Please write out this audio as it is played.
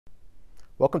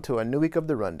Welcome to a new week of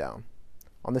The Rundown.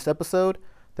 On this episode,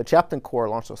 the Chaplain Corps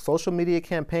launched a social media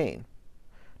campaign,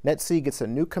 NETC gets a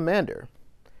new commander,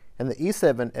 and the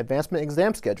E7 advancement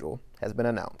exam schedule has been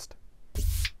announced.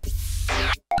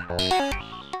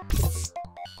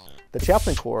 The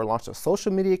Chaplain Corps launched a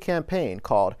social media campaign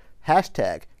called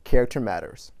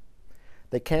 #CharacterMatters.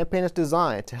 The campaign is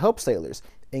designed to help sailors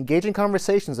engage in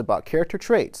conversations about character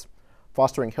traits,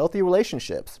 fostering healthy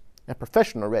relationships and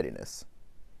professional readiness.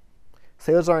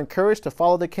 Sailors are encouraged to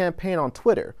follow the campaign on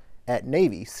Twitter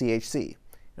 @NavyCHC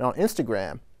and on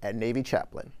Instagram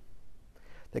 @NavyChaplain.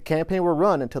 The campaign will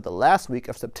run until the last week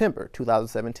of September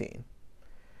 2017.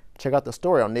 Check out the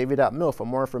story on Navy.mil for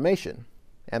more information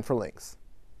and for links.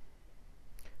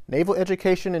 Naval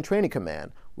Education and Training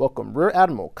Command welcomed Rear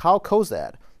Admiral Kyle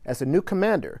Kozad as the new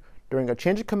commander during a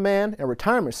change of command and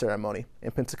retirement ceremony in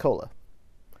Pensacola.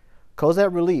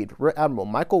 Kozad relieved Rear Admiral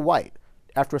Michael White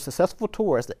after a successful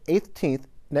tour as the 18th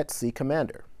NETC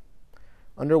commander.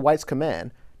 Under White's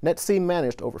command, NETC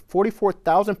managed over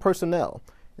 44,000 personnel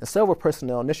and several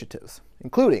personnel initiatives,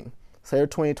 including Sailor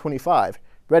 2025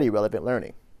 Ready Relevant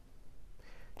Learning.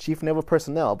 Chief Naval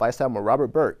Personnel Vice Admiral Robert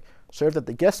Burke served as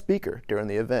the guest speaker during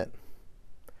the event.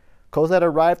 Kozad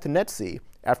arrived to NETC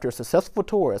after a successful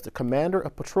tour as the commander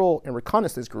of Patrol and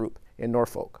Reconnaissance Group in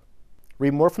Norfolk.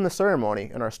 Read more from the ceremony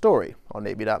in our story on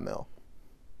Navy.mil.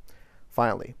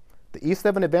 Finally, the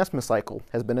E7 advancement cycle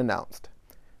has been announced.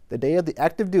 The day of the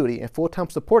active duty and full-time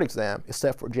support exam is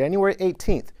set for January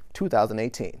 18th,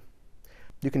 2018.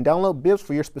 You can download bibs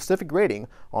for your specific rating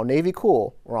on Navy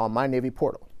Cool or on My Navy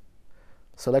portal.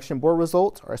 Selection board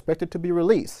results are expected to be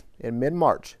released in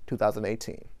mid-March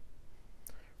 2018.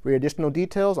 Read additional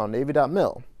details on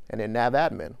Navy.mil and in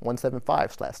NAVADMIN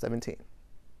 175/17.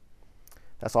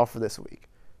 That's all for this week.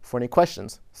 For any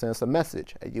questions, send us a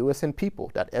message at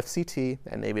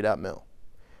usnpeople.fct@navy.mil.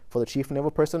 For the Chief of Naval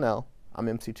Personnel, I'm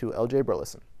MC2 LJ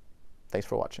Burleson. Thanks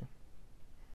for watching.